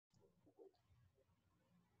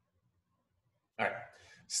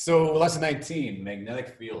So lesson 19,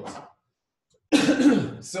 magnetic fields.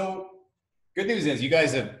 So good news is you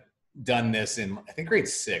guys have done this in, I think, grade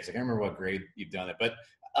 6. I can't remember what grade you've done it, but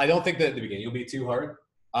I don't think that at the beginning will be too hard.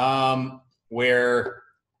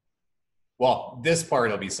 This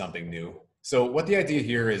part will be something new. So what the idea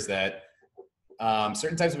here is that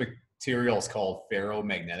certain types of materials called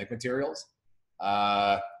ferromagnetic materials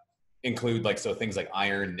include things like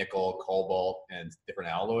iron, nickel, cobalt, and different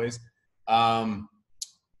alloys.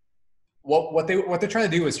 What they're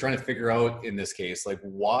trying to do is trying to figure out, in this case, like,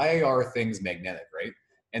 why are things magnetic, right?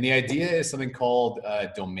 And the idea is something called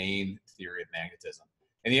domain theory of magnetism.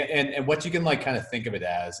 And what you can kind of think of it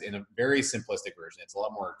as, in a very simplistic version, it's a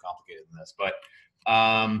lot more complicated than this, but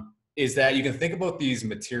is that you can think about these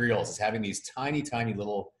materials as having these tiny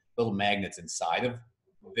little magnets inside of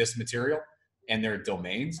this material, and their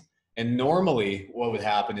domains. And normally what would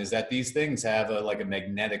happen is that these things have a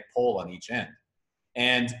magnetic pole on each end.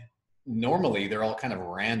 And normally they're all kind of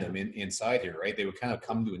random inside here, right? They would kind of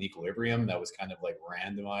come to an equilibrium that was kind of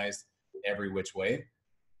randomized every which way.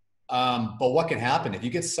 But what can happen if you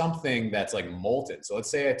get something that's molten? So let's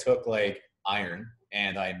say I took iron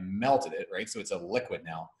and I melted it, right? So it's a liquid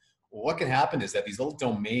now. Well, what can happen is that these little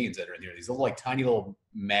domains that are in here, these little tiny little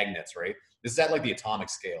magnets, right? This is at the atomic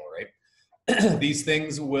scale, right? These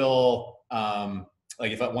things will,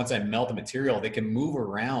 once I melt the material, they can move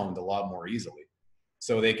around a lot more easily.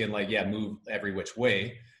 So they can move every which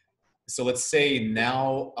way. So let's say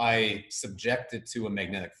now I subject it to a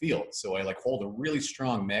magnetic field. So I hold a really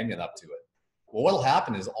strong magnet up to it. Well, what'll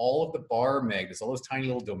happen is all of the bar magnets, all those tiny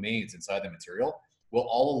little domains inside the material, will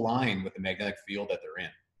all align with the magnetic field that they're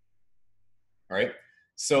in. All right.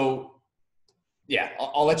 So yeah,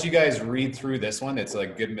 I'll let you guys read through this one. It's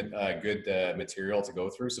good material to go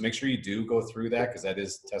through. So make sure you do go through that, because that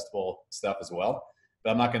is testable stuff as well. But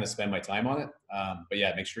I'm not going to spend my time on it. But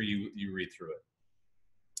yeah, make sure you read through it.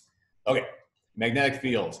 Okay, magnetic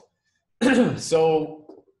fields.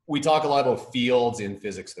 So we talk a lot about fields in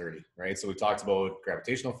physics 30, right? So we talked about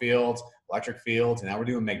gravitational fields, electric fields, and now we're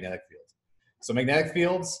doing magnetic fields. So magnetic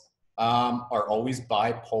fields are always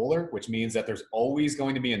bipolar, which means that there's always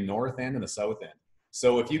going to be a north end and a south end.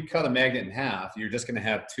 So if you cut a magnet in half, you're just going to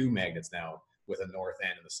have two magnets now with a north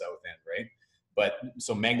end and a south end, right? But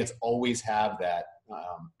so magnets always have that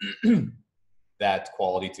that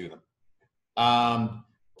quality to them.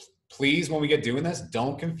 Please, when we get doing this,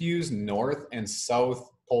 don't confuse north and south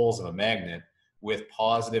poles of a magnet with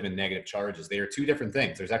positive and negative charges. They are two different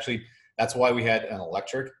things. That's why we had an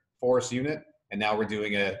electric force unit, and now we're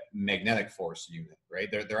doing a magnetic force unit, right?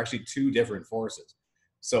 They're actually two different forces.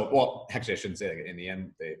 So, well, actually, I shouldn't say that. In the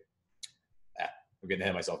end, I'm getting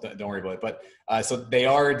ahead of myself. Don't worry about it. But so they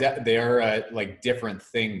are different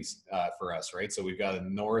things for us, right? So we've got a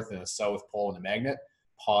north and a south pole in a magnet,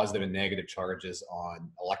 positive and negative charges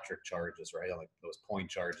on electric charges, right? On those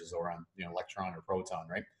point charges, or on electron or proton,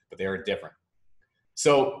 right? But they are different.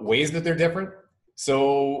 So ways that they're different.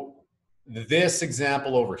 So this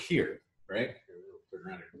example over here, right?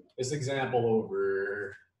 This example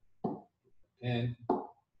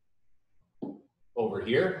over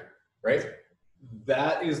here, right?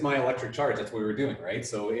 That is my electric charge. That's what we were doing, right?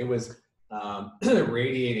 So it was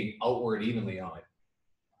radiating outward evenly on it.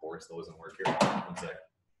 Of course, that doesn't work here. One sec.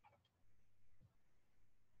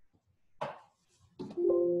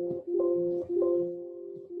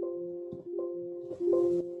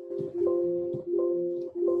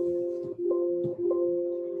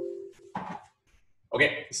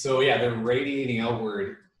 Okay, so yeah, they're radiating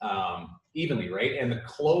outward evenly, right? And the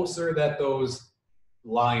closer that those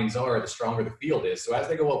lines are, the stronger the field is. So as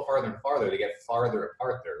they go out farther and farther, they get farther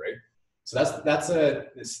apart there, right? So that's a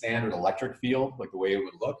standard electric field, like the way it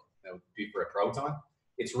would look. That would be for a proton.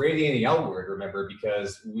 It's radiating outward, remember,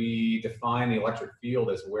 because we define the electric field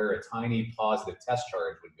as where a tiny positive test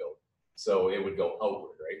charge would go. So it would go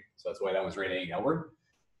outward, right? So that's why that was radiating outward.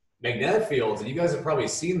 Magnetic fields, and you guys have probably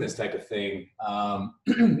seen this type of thing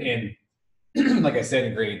in, like I said,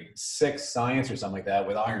 in grade 6 science or something like that,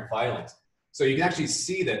 with iron filings. So you can actually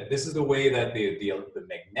see that this is the way that the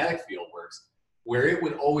magnetic field works, where it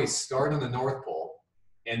would always start on the North Pole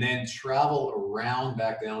and then travel around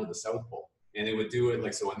back down to the South Pole. And it would do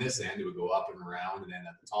it so on this end, it would go up and around, and then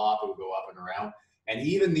at the top, it would go up and around. And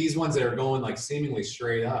even these ones that are going seemingly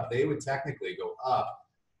straight up, they would technically go up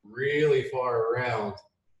really far around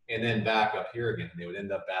and then back up here again. They would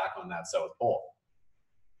end up back on that South Pole.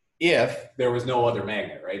 If there was no other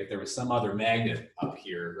magnet, right? If there was some other magnet up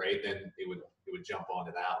here, right, then it would jump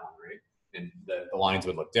onto that one, right? And the lines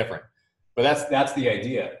would look different. But that's the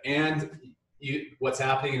idea. And what's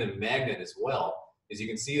happening in a magnet as well is you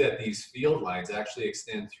can see that these field lines actually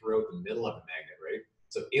extend throughout the middle of the magnet, right?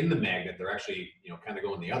 So in the magnet, they're actually, kind of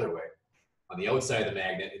going the other way. On the outside of the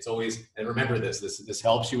magnet, it's always, and remember this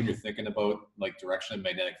helps you when you're thinking about like direction of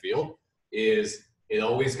magnetic field, is it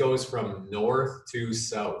always goes from north to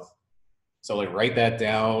south. So like write that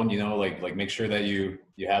down, like make sure that you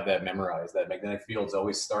have that memorized, that magnetic fields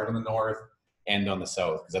always start in the north, end on the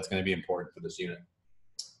south, because that's going to be important for this unit.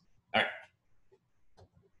 All right.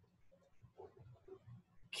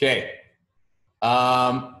 Okay.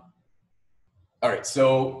 All right.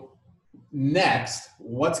 So next,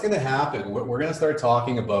 what's going to happen? We're going to start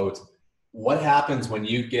talking about what happens when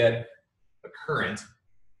you get a current,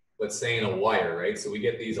 let's say in a wire, right? So we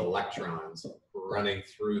get these electrons running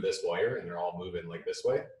through this wire and they're all moving like this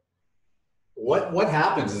way. What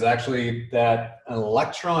happens is actually that an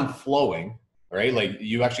electron flowing, right? Like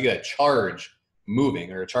you actually get a charge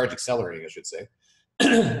moving, or a charge accelerating, I should say.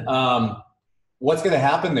 What's going to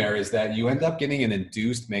happen there is that you end up getting an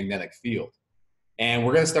induced magnetic field. And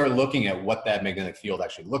we're going to start looking at what that magnetic field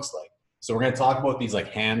actually looks like. So we're going to talk about these like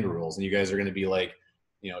hand rules, and you guys are going to be like,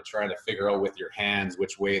 trying to figure out with your hands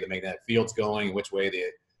which way the magnetic field's going, which way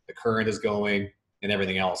the current is going, and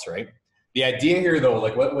everything else, right? The idea here, though,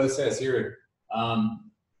 like what it says here,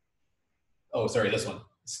 oh, sorry, this one.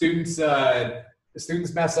 Students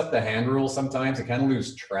mess up the hand rules sometimes and kind of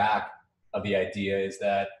lose track of the idea. Is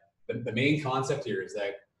that the main concept here is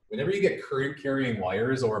that whenever you get current carrying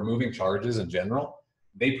wires or moving charges in general,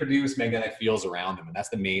 they produce magnetic fields around them, and that's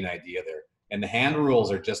the main idea there. And the hand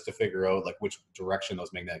rules are just to figure out like which direction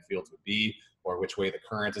those magnetic fields would be, or which way the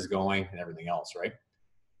current is going, and everything else, right?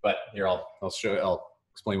 But here, I'll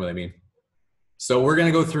explain what I mean. So we're going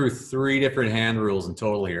to go through 3 different hand rules in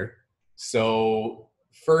total here. So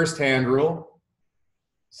first hand rule.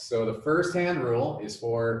 So the first hand rule is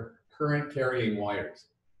for current carrying wires.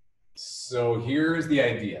 So here's the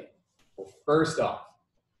idea. Well, first off,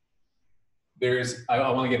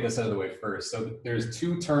 I want to get this out of the way first. So there's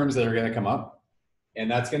 2 terms that are going to come up, and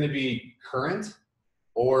that's going to be current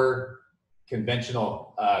or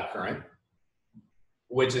conventional current,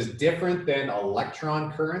 which is different than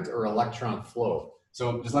electron current or electron flow.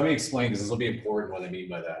 So just let me explain, because this will be important what I mean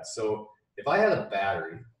by that. So if I had a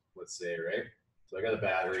battery, let's say, right? So I got a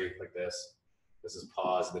battery like this. This is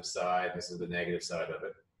positive side. This is the negative side of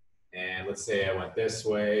it. And let's say I went this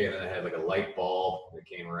way, and then I had like a light bulb that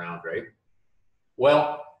came around, right?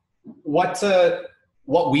 Well,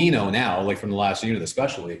 what we know now, like from the last unit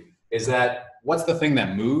especially, is that what's the thing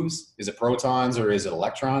that moves? Is it protons or is it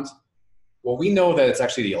electrons? Well, we know that it's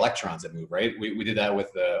actually the electrons that move, right? We did that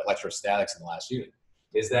with the electrostatics in the last unit.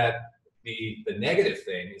 Is that the negative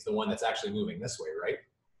thing is the one that's actually moving this way, right?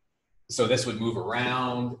 So this would move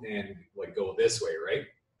around and like go this way, right?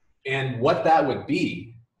 And what that would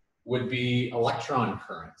be electron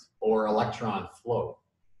current or electron flow,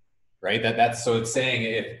 right? So it's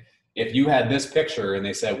saying if you had this picture and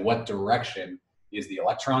they said what direction is the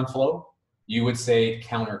electron flow, you would say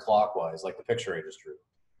counterclockwise, like the picture I just drew,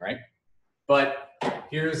 right? But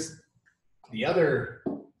here's the other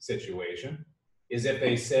situation, is if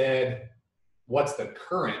they said what's the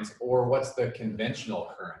current or what's the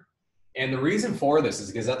conventional current. And the reason for this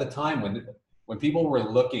is because at the time when people were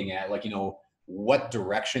looking at like, what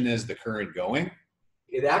direction is the current going,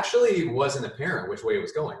 it actually wasn't apparent which way it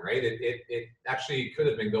was going, right? It actually could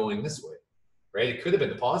have been going this way, right? It could have been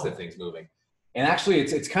the positive things moving. And actually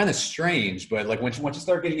it's kind of strange, but like once you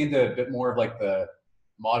start getting into a bit more of like the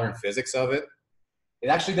modern physics of it, it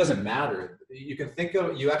actually doesn't matter.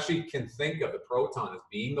 You actually can think of the proton as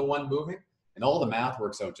being the one moving, and all the math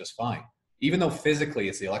works out just fine. Even though physically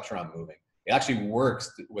it's the electron moving, it actually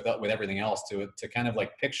works with everything else to kind of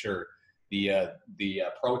like picture the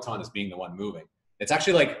proton as being the one moving. It's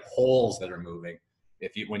actually like holes that are moving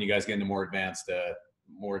when you guys get into more advanced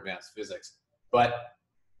physics. But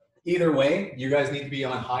either way, you guys need to be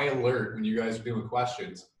on high alert when you guys are doing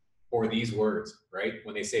questions for these words, right?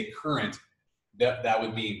 When they say current, that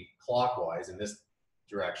would mean clockwise in this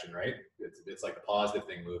direction, right? It's like the positive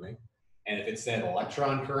thing moving. And if it said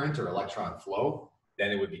electron current or electron flow,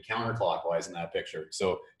 then it would be counterclockwise in that picture.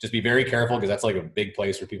 So just be very careful, because that's like a big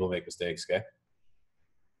place where people make mistakes, okay?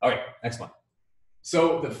 All right, next one.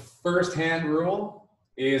 So the first hand rule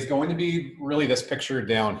is going to be really this picture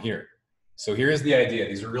down here. So here's the idea.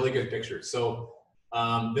 These are really good pictures. So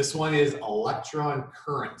this one is electron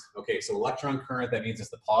current. Okay, so electron current, that means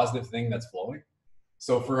it's the positive thing that's flowing.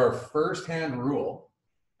 So for our first hand rule,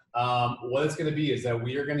 what it's going to be is that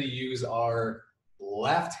we are going to use our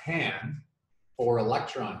left hand for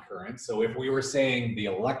electron current. So if we were saying the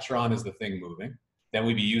electron is the thing moving, then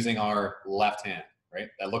we'd be using our left hand, right?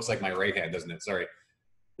 That looks like my right hand, doesn't it? Sorry.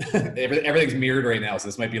 everything's mirrored right now, so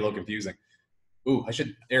this might be a little confusing. Ooh, I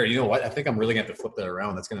should, Aaron, you know what? I think I'm really gonna have to flip that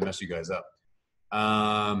around. That's gonna mess you guys up.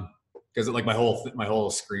 Because like my whole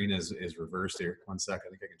screen is reversed here. One sec, I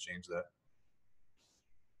think I can change that.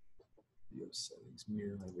 Video settings,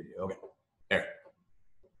 mirror my video. Okay, there.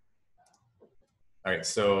 All right,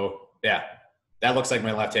 so yeah, that looks like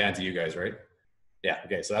my left hand to you guys, right? Yeah.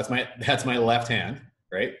 Okay, so that's my left hand,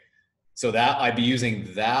 right? So that I'd be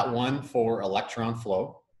using that one for electron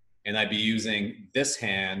flow, and I'd be using this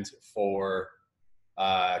hand for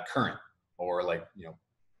current, or like, you know,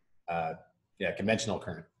 yeah, conventional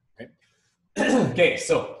current. Okay. Okay,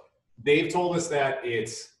 so they've told us that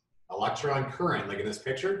it's electron current, like in this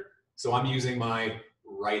picture. So I'm using my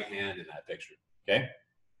right hand in that picture. Okay.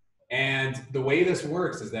 And the way this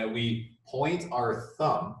works is that we point our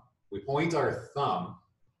thumb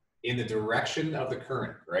in the direction of the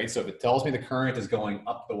current, right? So if it tells me the current is going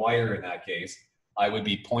up the wire in that case, I would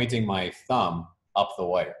be pointing my thumb up the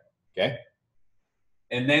wire, okay?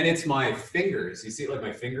 And then it's my fingers. You see like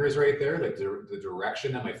my fingers right there, like the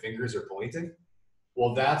direction that my fingers are pointing?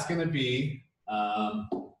 Well, that's gonna be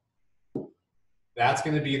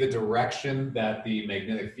the direction that the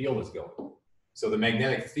magnetic field is going. So the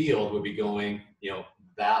magnetic field would be going, you know,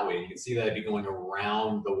 that way. You can see that it'd be going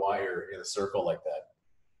around the wire in a circle like that.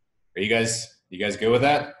 Are you guys good with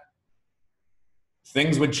that?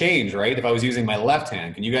 Things would change, right? If I was using my left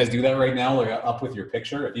hand. Can you guys do that right now? Like up with your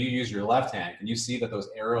picture. If you use your left hand, can you see that those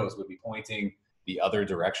arrows would be pointing the other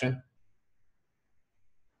direction?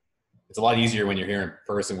 It's a lot easier when you're here in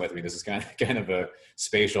person with me. This is kind of a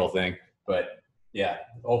spatial thing, but yeah,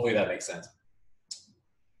 hopefully that makes sense.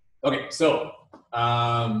 Okay, so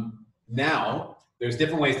now there's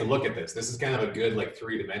different ways to look at this. This is kind of a good like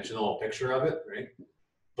three-dimensional picture of it, right?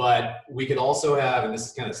 But we could also have, and this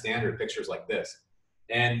is kind of standard pictures like this.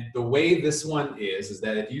 And the way this one is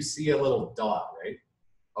that if you see a little dot, right?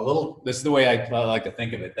 This is the way I like to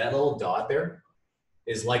think of it. That little dot there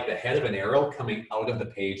is like the head of an arrow coming out of the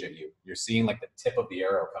page at you. You're seeing like the tip of the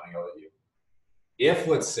arrow coming out at you. If,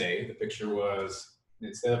 let's say, the picture was,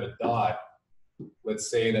 instead of a dot,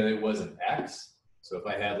 let's say that it was an X. So if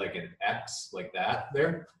I had like an X like that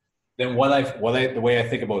there, then the way I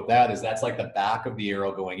think about that is that's like the back of the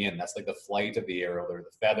arrow going in. That's like the flight of the arrow, or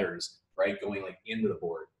the feathers, right, going like into the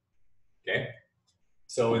board. Okay.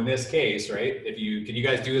 So in this case, right, can you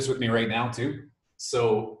guys do this with me right now too?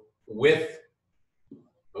 So with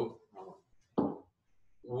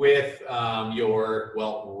your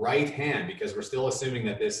right hand, because we're still assuming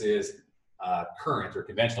that this is current or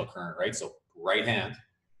conventional current, right? So right hand.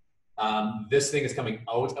 This thing is coming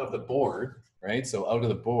out of the board, right? So out of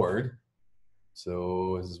the board.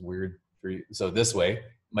 So this is weird for you. So this way,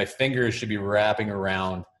 my fingers should be wrapping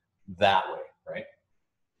around that way, right?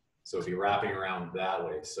 So it'd be wrapping around that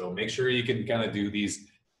way. So make sure you can kind of do these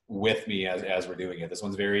with me as we're doing it. This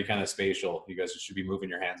one's very kind of spatial. You guys should be moving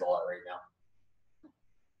your hands a lot right now.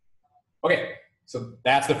 Okay, so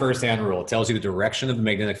that's the first hand rule. It tells you the direction of the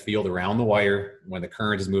magnetic field around the wire when the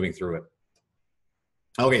current is moving through it.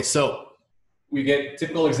 Okay, so we get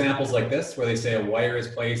typical examples like this where they say a wire is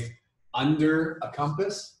placed under a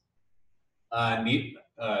compass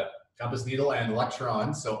needle and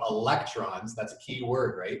electrons. So electrons, that's a key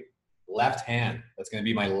word, right? Left hand, that's gonna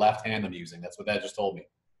be my left hand I'm using. That's what that just told me.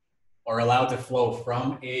 Are allowed to flow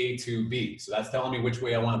from A to B. So that's telling me which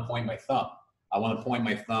way I wanna point my thumb. I wanna point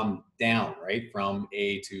my thumb down, right? From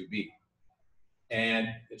A to B. And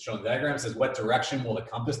it's showing the diagram. It says, what direction will the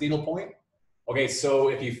compass needle point? Okay, so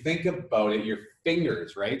if you think about it, your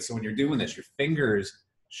fingers, right? So when you're doing this, your fingers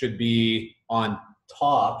should be on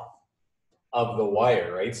top of the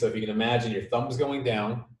wire, right? So if you can imagine your thumb's going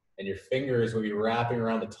down and your fingers will be wrapping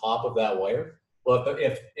around the top of that wire. Well,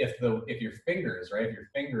 if your fingers, right? If your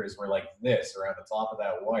fingers were like this around the top of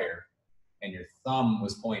that wire and your thumb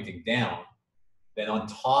was pointing down, then on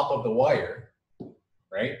top of the wire,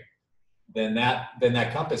 right? Then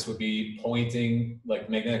that compass would be pointing, like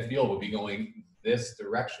magnetic field would be going this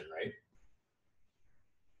direction, right?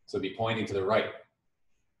 So it'd be pointing to the right.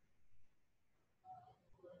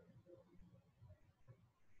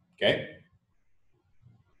 Okay.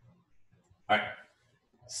 All right.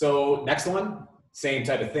 So next one, same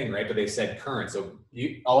type of thing, right? But they said current. So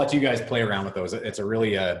I'll let you guys play around with those. It's a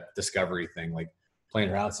really discovery thing, like playing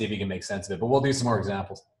around, see if you can make sense of it. But we'll do some more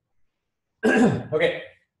examples. Okay.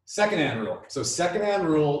 Second hand rule. So second hand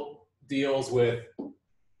rule deals with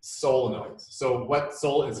solenoids. So what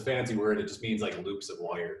is a fancy word? It just means like loops of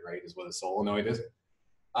wire, right? Is what a solenoid is.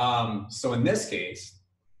 So in this case,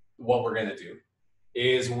 what we're going to do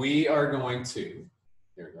is we are going to,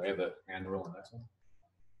 here we go, I have the hand rule on this one.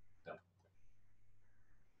 No.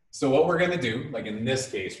 So what we're going to do, like in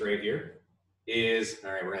this case right here, is,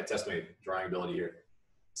 all right, we're going to test my drawing ability here.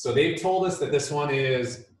 So they've told us that this one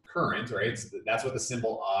is current, right? So that's what the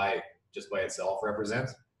symbol I just by itself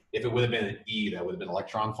represents. If it would have been an E, that would have been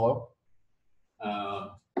electron flow.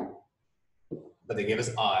 But they gave us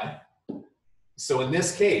I. So in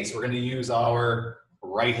this case, we're going to use our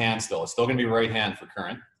right hand still. It's still going to be right hand for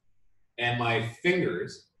current. And my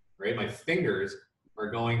fingers, right? My fingers are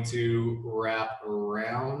going to wrap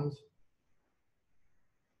around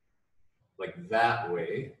like that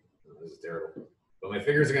way. Oh, this is terrible. But my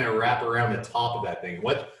fingers are going to wrap around the top of that thing.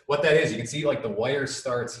 What that is, you can see like the wire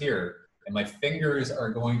starts here, and my fingers are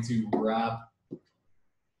going to wrap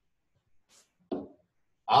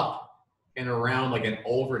up and around like an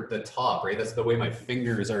over the top, right? That's the way my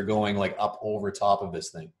fingers are going like up over top of this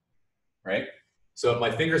thing, right? So if my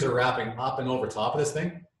fingers are wrapping up and over top of this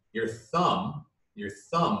thing, your thumb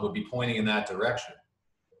would be pointing in that direction.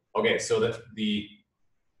 Okay, so it'd be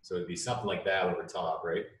something like that over top,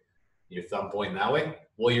 right? Your thumb pointing that way.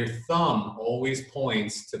 Well, your thumb always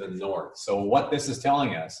points to the north. So what this is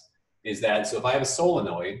telling us is that, so if I have a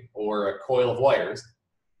solenoid or a coil of wires,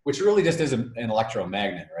 which really just is an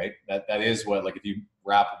electromagnet, right? That is what, like if you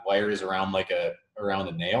wrap wires around like around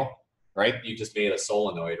a nail, right? You just made a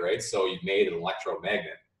solenoid, right? So you made an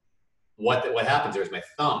electromagnet. What happens there is my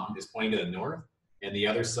thumb is pointing to the north, and the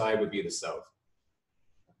other side would be the south.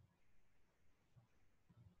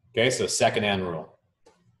 Okay, so second hand rule.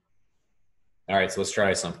 All right, so let's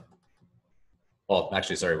try some. Well,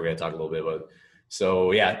 actually, sorry, we're gonna talk a little bit about it.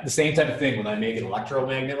 So yeah, the same type of thing. When I make an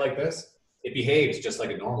electromagnet like this, it behaves just like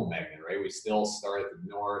a normal magnet, right? We still start at the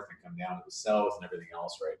north and come down to the south and everything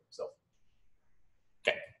else, right? So,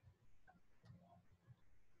 okay.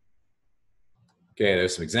 Okay,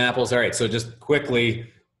 there's some examples. All right, so just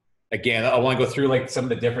quickly, again, I want to go through like some of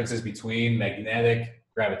the differences between magnetic,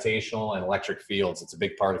 gravitational, and electric fields. It's a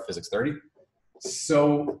big part of Physics 30.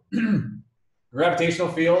 So gravitational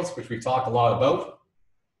fields, which we've talked a lot about.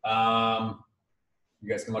 You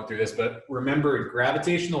guys can look through this, but remember,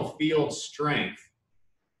 gravitational field strength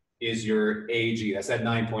is your AG. That's at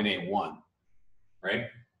 9.81, right?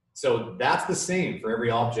 So that's the same for every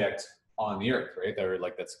object on the Earth, right?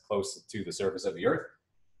 That's close to the surface of the Earth.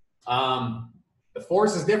 The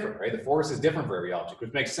force is different, right? The force is different for every object,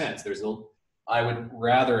 which makes sense. I would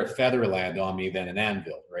rather a feather land on me than an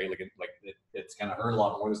anvil, right? It's going to hurt a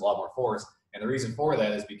lot more. There's a lot more force. And the reason for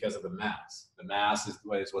that is because of the mass. The mass is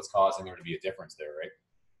what's causing there to be a difference there, right?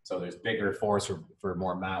 So there's bigger force for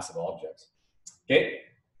more massive objects. Okay,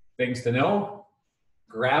 things to know.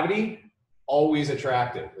 Gravity, always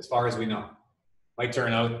attractive, as far as we know. Might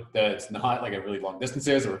turn out that it's not like at really long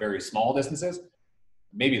distances or very small distances.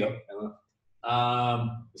 Maybe though, I don't know.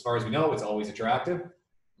 As far as we know, it's always attractive.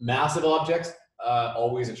 Massive objects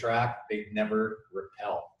always attract, they never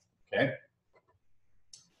repel, okay?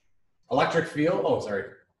 Electric field, oh, sorry.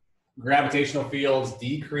 Gravitational fields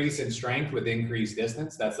decrease in strength with increased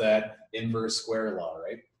distance. That's that inverse square law,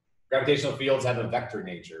 right? Gravitational fields have a vector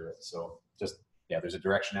nature. So just, yeah, there's a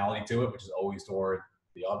directionality to it, which is always toward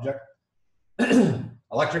the object.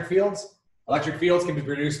 Electric fields can be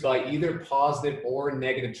produced by either positive or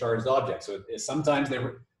negative charged objects. So sometimes they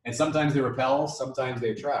repel, sometimes they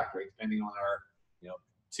attract, right? Depending on our,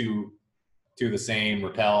 two the same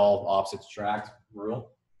repel, opposites attract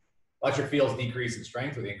rule. Electric fields decrease in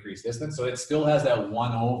strength with increased distance, so it still has that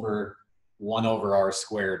 1 over r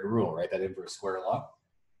squared rule, right? That inverse square law.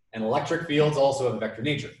 And electric fields also have a vector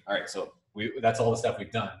nature. All right, so that's all the stuff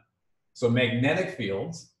we've done. So magnetic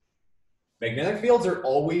fields are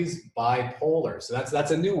always bipolar. So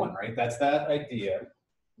that's a new one, right? That's that idea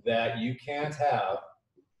that you can't have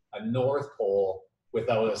a north pole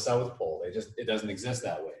without a south pole. It doesn't exist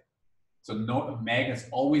that way. So magnets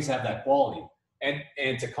always have that quality.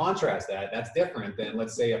 And to contrast that, that's different than,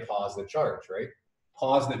 let's say, a positive charge, right?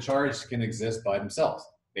 Positive charge can exist by themselves.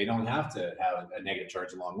 They don't have to have a negative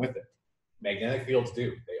charge along with it. Magnetic fields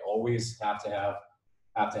do. They always have to have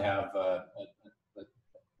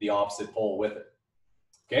the opposite pole with it.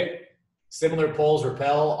 Okay? Similar poles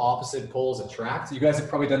repel, opposite poles attract. You guys have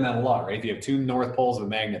probably done that a lot, right? If you have two north poles of a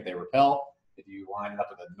magnet, they repel. If you line it up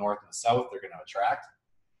with the north and the south, they're going to attract.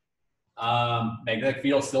 Magnetic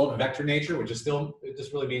fields still have a vector nature, which is it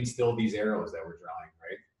just really means still these arrows that we're drawing,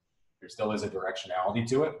 right? There still is a directionality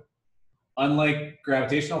to it. Unlike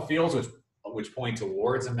gravitational fields, which point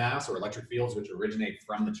towards a mass, or electric fields, which originate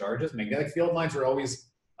from the charges, magnetic field lines are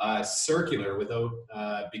always circular without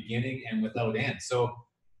beginning and without end. So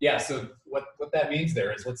yeah, so what that means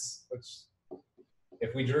there is, let's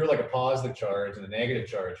if we drew like a positive charge and a negative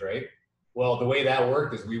charge, right? Well, the way that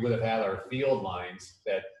worked is we would have had our field lines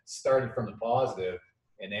that started from the positive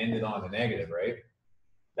and ended on the negative, right?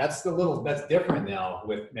 That's different now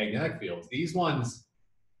with magnetic fields. These ones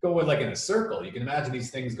go in like in a circle. You can imagine these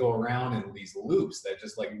things go around in these loops that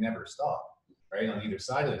just like never stop, right? On either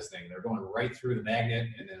side of this thing, they're going right through the magnet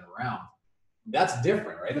and then around. That's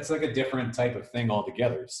different, right? That's like a different type of thing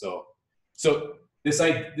altogether. So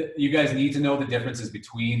you guys need to know the differences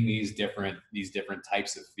between these different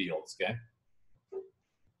types of fields, okay?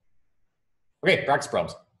 Okay, practice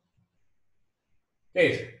problems.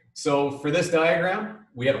 Okay, so for this diagram,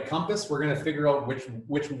 we have a compass. We're going to figure out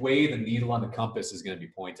which way the needle on the compass is going to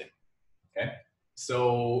be pointing, okay?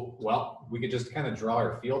 So, well, we could just kind of draw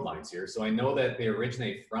our field lines here. So I know that they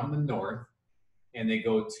originate from the north and they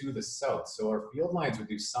go to the south. So our field lines would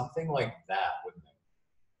do something like that, wouldn't they?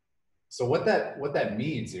 So what that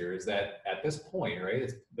means here is that at this point,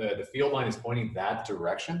 right, the field line is pointing that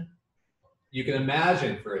direction. You can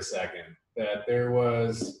imagine for a second that there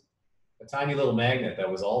was a tiny little magnet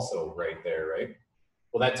that was also right there, right?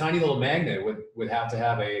 Well, that tiny little magnet would have to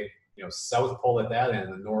have a south pole at that end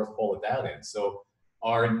and the north pole at that end. So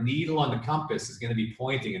our needle on the compass is going to be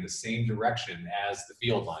pointing in the same direction as the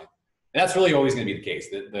field line. And that's really always going to be the case.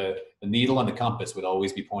 The needle on the compass would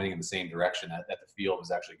always be pointing in the same direction that the field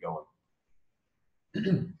was actually going.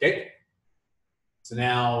 Okay. So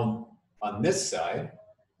now on this side,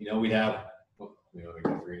 we'd have, let me go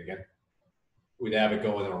through it again. We'd have it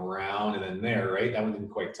going around and then there, right? That one didn't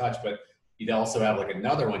quite touch, but you'd also have like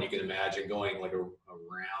another one you can imagine going like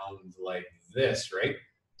around like this, right?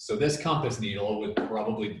 So this compass needle would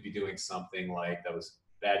probably be doing something like, that was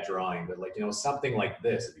bad drawing, but like, something like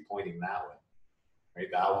this, it'd be pointing that way, right?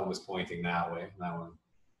 That one was pointing that way. And that one would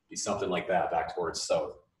be something like that, back towards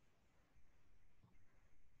south.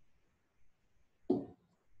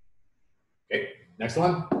 Okay, next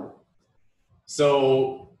one.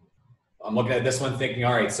 So I'm looking at this one thinking,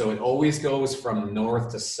 all right, so it always goes from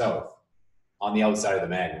north to south on the outside of the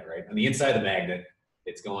magnet, right? On the inside of the magnet,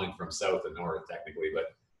 it's going from south to north technically,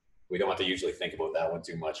 but we don't have to usually think about that one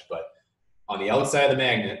too much. But on the outside of the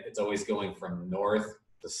magnet, it's always going from north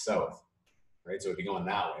to south, right? So it'd be going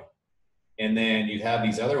that way. And then you'd have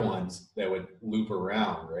these other ones that would loop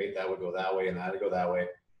around, right? That would go that way and that would go that way.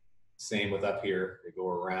 Same with up here, they go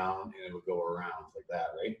around and it would go around like that,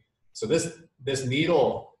 right? So this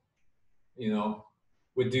needle,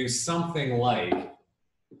 would do something like,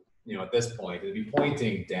 at this point, it'd be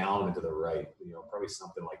pointing down and to the right, probably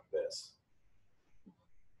something like this.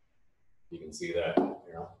 You can see that,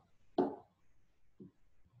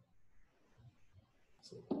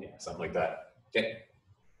 So, yeah, something like that. Okay.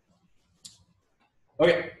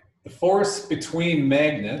 Okay, the force between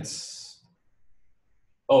magnets.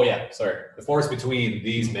 Oh yeah, sorry. The force between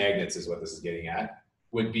these magnets is what this is getting at,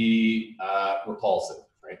 would be repulsive,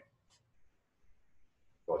 right?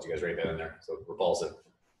 I'll let you guys write that in there. So repulsive.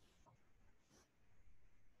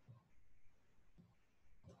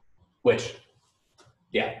 Which,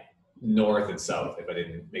 yeah, north and south, if I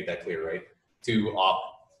didn't make that clear, right?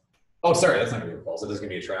 Oh, sorry, that's not gonna be repulsive. This is gonna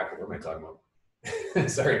be attractive. What am I talking about?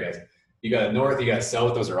 Sorry, guys. You got north, you got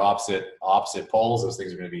south. Those are opposite poles. Those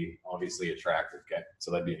things are going to be obviously attractive. Okay,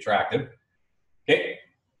 so that'd be attractive. Okay,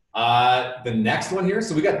 the next one here.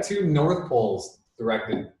 So we got two north poles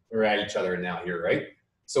directed or at each other now here, right?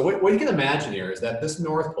 So what you can imagine here is that this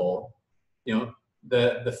north pole,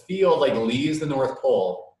 the field like leaves the north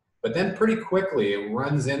pole, but then pretty quickly it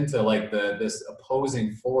runs into like this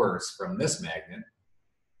opposing force from this magnet.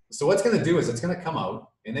 So what's going to do is it's going to come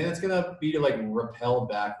out and then it's going to be like repelled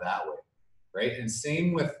back that way. Right, and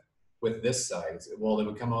same with this side. Well, it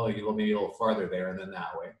would come out like maybe a little farther there, and then that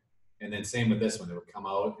way, and then same with this one. It would come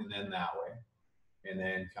out and then that way, and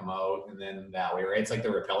then come out and then that way. Right? It's like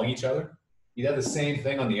they're repelling each other. You'd have the same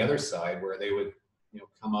thing on the other side where they would,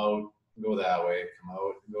 come out, go that way, come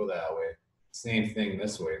out, go that way. Same thing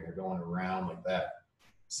this way, and they're going around like that.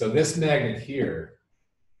 So this magnet here,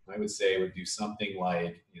 I would say, would do something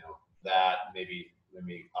like that, maybe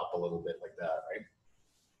up a little bit like that, right?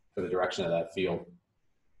 For the direction of that field.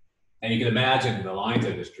 And you can imagine the lines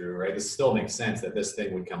I just drew, right? This still makes sense that this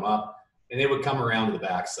thing would come up and it would come around to the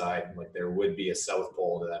backside, like there would be a south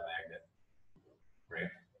pole to that magnet, right?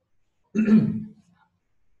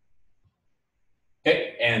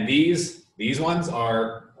 Okay, and these ones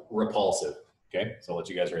are repulsive, okay? So I'll let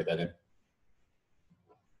you guys write that in.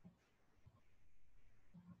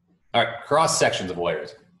 All right, cross sections of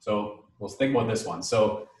wires. So let's think about this one.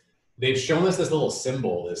 So they've shown us this little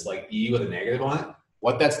symbol, this like E with a negative on it.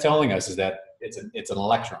 What that's telling us is that it's an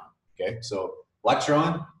electron, okay? So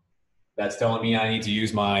electron, that's telling me I need to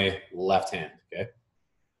use my left hand, okay?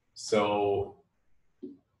 So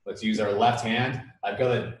let's use our left hand. I've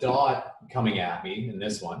got a dot coming at me in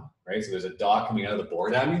this one, right? So there's a dot coming out of the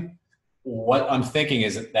board at me. What I'm thinking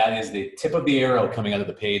is that is the tip of the arrow coming out of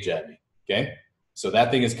the page at me, okay? So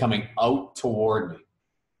that thing is coming out toward me.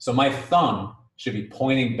 So my thumb should be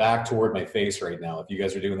pointing back toward my face right now if you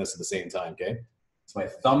guys are doing this at the same time, okay? So my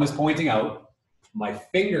thumb is pointing out. My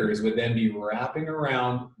fingers would then be wrapping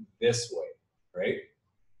around this way, right?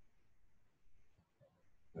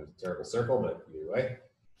 There's a terrible circle, but either way.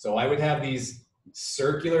 So I would have these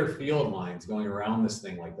circular field lines going around this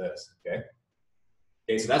thing like this, okay?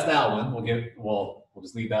 Okay, so that's that one. We'll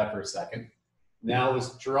just leave that for a second. Now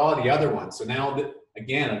let's draw the other one. So now,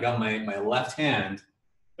 again, I've got my left hand,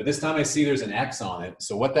 but this time I see there's an X on it.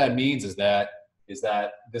 So what that means is that this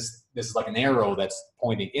is like an arrow that's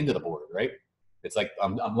pointing into the board, right? It's like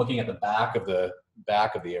I'm looking at the back of the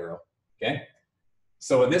arrow, okay?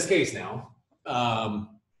 So in this case now,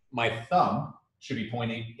 my thumb should be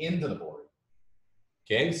pointing into the board.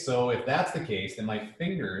 Okay, so if that's the case, then my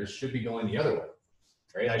fingers should be going the other way,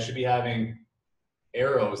 right? I should be having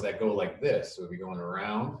arrows that go like this. So we'll be going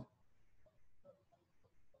around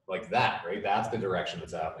like that, right? That's the direction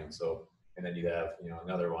that's happening. So, and then you'd have,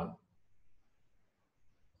 another one.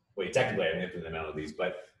 Well, technically I have an infinite amount of these,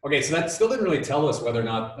 but okay, so that still didn't really tell us whether or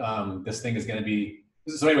not this thing is going to be,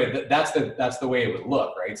 so anyway, that's the way it would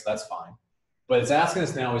look, right? So that's fine. But it's asking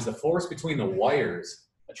us now, is the force between the wires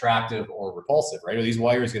attractive or repulsive, right? Are these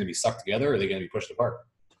wires going to be sucked together or are they going to be pushed apart?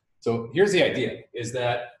 So here's the idea, is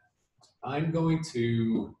that I'm going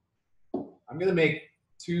to make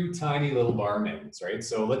two tiny little bar magnets, right?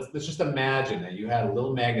 So let's just imagine that you had a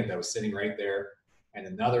little magnet that was sitting right there and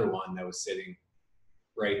another one that was sitting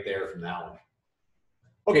right there from that one.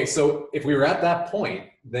 Okay, so if we were at that point,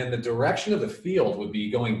 then the direction of the field would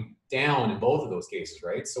be going down in both of those cases,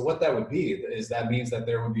 right? So what that would be is that means that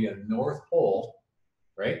there would be a north pole,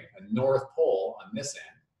 right? A north pole on this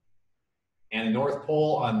end, and a north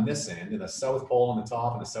pole on this end, and a south pole on the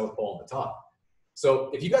top, and a south pole on the top.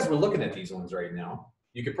 So if you guys were looking at these ones right now,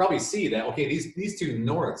 you could probably see that, okay, these two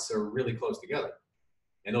norths are really close together,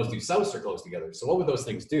 and those two souths are close together. So what would those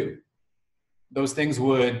things do? Those things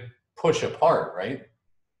would push apart, right?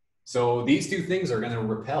 So these two things are going to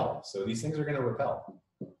repel. So these things are going to repel.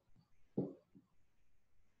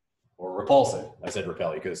 Or repulsive. I said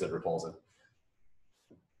repel. You could have said repulsive.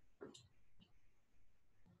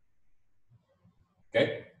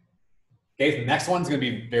 Okay. Okay, the next one's going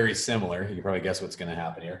to be very similar. You can probably guess what's going to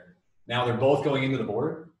happen here. Now they're both going into the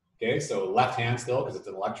board. Okay, so left hand still because it's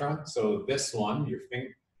an electron. So this one,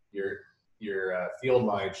 your field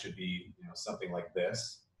line should be something like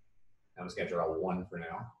this. I'm just going to draw one for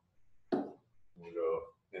now. We'll go,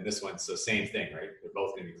 and this one's the same thing, right? They're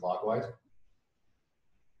both going to be clockwise.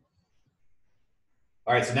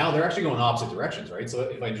 All right, so now they're actually going opposite directions, right? So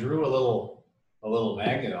if I drew a little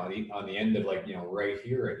magnet on the end of right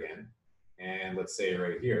here again, and let's say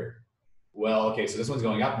right here. Well, okay, so this one's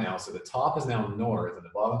going up now. So the top is now north and the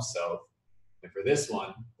bottom south. And for this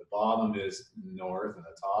one, the bottom is north and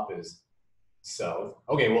the top is south.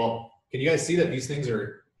 Okay, well, can you guys see that these things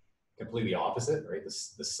are completely opposite, right?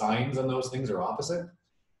 The signs on those things are opposite,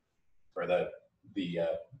 or the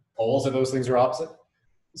poles of those things are opposite.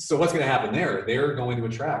 So what's going to happen there? They're going to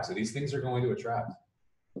attract. So these things are going to attract.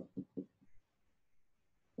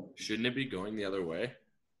 Shouldn't it be going the other way?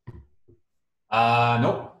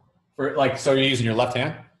 Nope. So you're using your left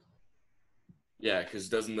hand? Yeah, because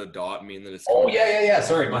doesn't the dot mean that it's... Oh, yeah.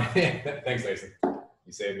 Sorry. Thanks, Jason.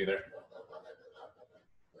 You saved me there.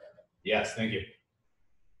 Yes, thank you.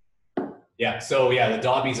 Yeah, so yeah, the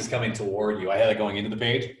dot means it's coming toward you. I had it going into the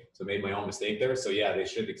page, so I made my own mistake there. So yeah, they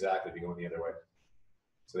should exactly be going the other way.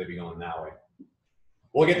 So they'd be going that way.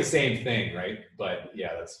 We'll get the same thing, right? But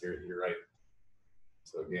yeah, you're right.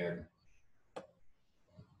 So again,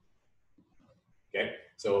 okay,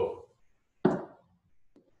 so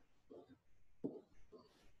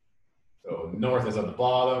north is on the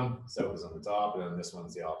bottom, south is on the top, and then this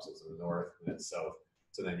one's the opposite, so the north and then south.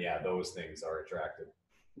 So then, yeah, those things are attracted.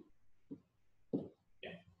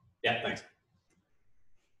 Yeah, thanks.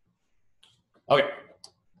 Okay,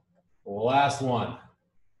 last one.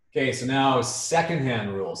 Okay, so now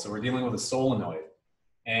second-hand rule. So we're dealing with a solenoid,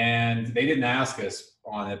 and they didn't ask us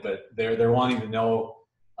on it, but they're wanting to know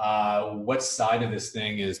what side of this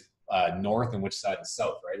thing is north and which side is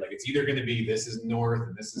south, right? Like it's either going to be this is north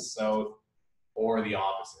and this is south, or the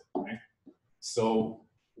opposite, right? So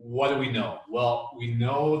what do we know? Well, we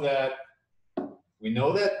know that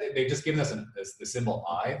they've just given us the symbol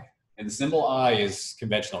I, and the symbol I is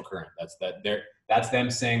conventional current. That's them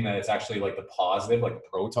saying that it's actually like the positive, like the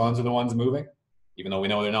protons are the ones moving. even though we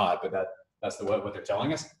know they're not, but that's what they're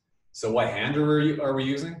telling us. So what hand are we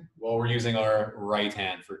using? Well, we're using our right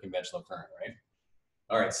hand for conventional current, right?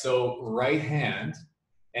 All right, so right hand.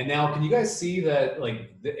 And now can you guys see that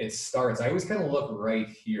like it starts, I always kind of look right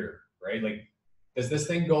here, right? Like, does this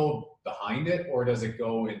thing go behind it or does it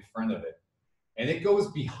go in front of it? And it goes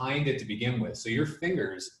behind it to begin with. So your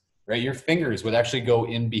fingers, right? Your fingers would actually go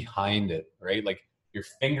in behind it, right? Like your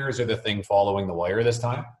fingers are the thing following the wire this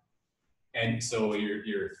time. And so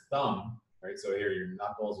your thumb, right? So here your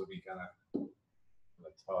knuckles would be kind of on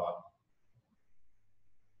the top,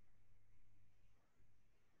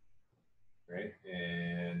 right?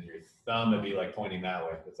 And your thumb would be like pointing that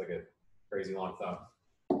way. It's like a crazy long thumb.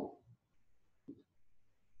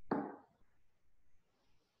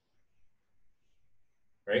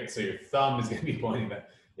 Right? So your thumb is going to be pointing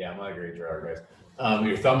that. Yeah, I'm not a great drawer, guys.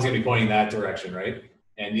 Your thumb's going to be pointing that direction, right?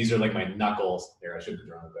 And these are like my knuckles. Here, I should have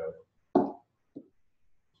drawn it out.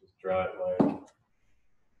 Just draw it like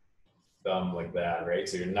thumb like that, right?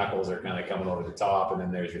 So your knuckles are kind of coming over the top, and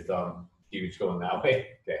then there's your thumb, huge going that way.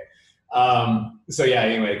 Okay. So yeah,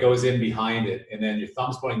 anyway, it goes in behind it, and then your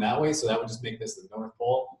thumb's pointing that way, so that would just make this the North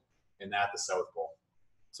Pole, and that the South Pole.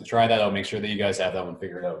 So try that out. Make sure that you guys have that one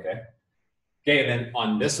figured out, okay? Okay, and then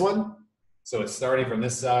on this one, so it's starting from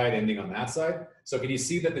this side, ending on that side. So can you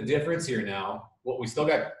see that the difference here now? Well, we still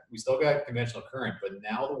got conventional current, but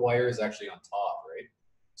now the wire is actually on top, right?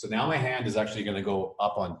 So now my hand is actually going to go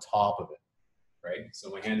up on top of it, right?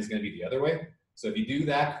 So my hand is going to be the other way. So if you do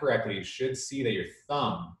that correctly, you should see that your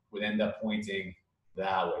thumb would end up pointing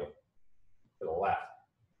that way to the left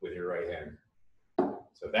with your right hand.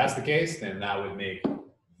 So if that's the case, then that would make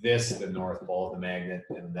this the North Pole of the magnet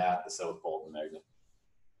and that the South Pole of the magnet.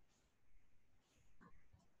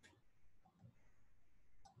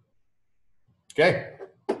 Okay,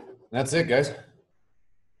 that's it, guys.